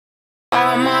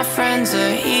my friends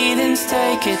are heathens,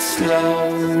 take it slow.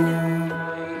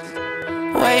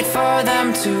 Wait for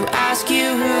them to ask you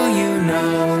who you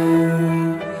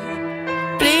know.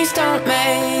 Please don't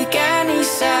make any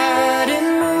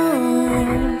sudden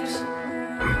moves.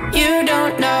 You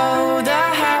don't know the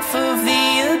half of the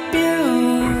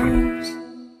abuse.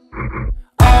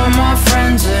 All my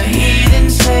friends are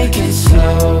heathens, take it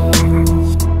slow.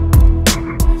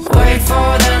 Wait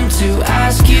for them to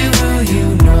ask you who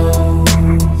you know.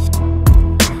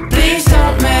 Please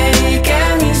don't make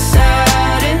any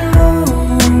sudden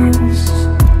moves.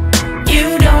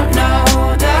 You don't know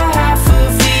the half of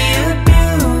the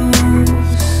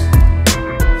abuse.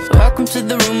 Welcome to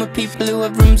the room of people who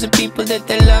have rooms of people that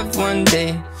they loved one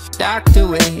day docked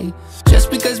away. Just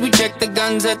because we check the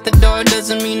guns at the door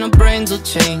doesn't mean our brains will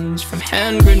change from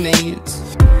hand grenades.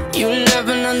 You love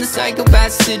another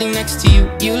psychopath sitting next to you.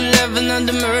 You love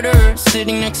another murderer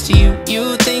sitting next to you.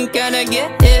 You think I'd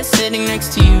get here sitting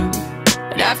next to you.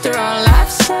 But after all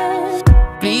I've said,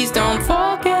 please don't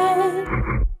forget.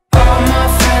 All my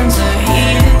friends are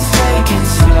heathens, take it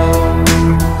slow.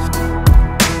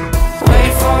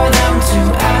 Wait for them to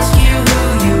ask you who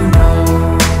you know.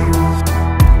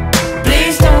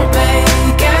 Please don't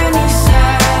make any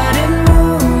sudden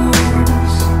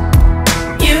moves.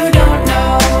 You don't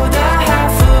know the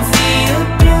half of the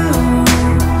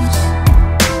abuse.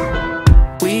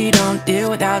 We don't deal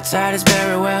with outsiders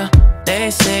very well.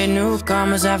 They say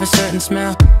newcomers have a certain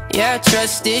smell. Yeah,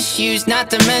 trust issues not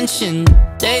to mention.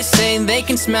 They say they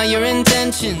can smell your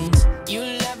intentions.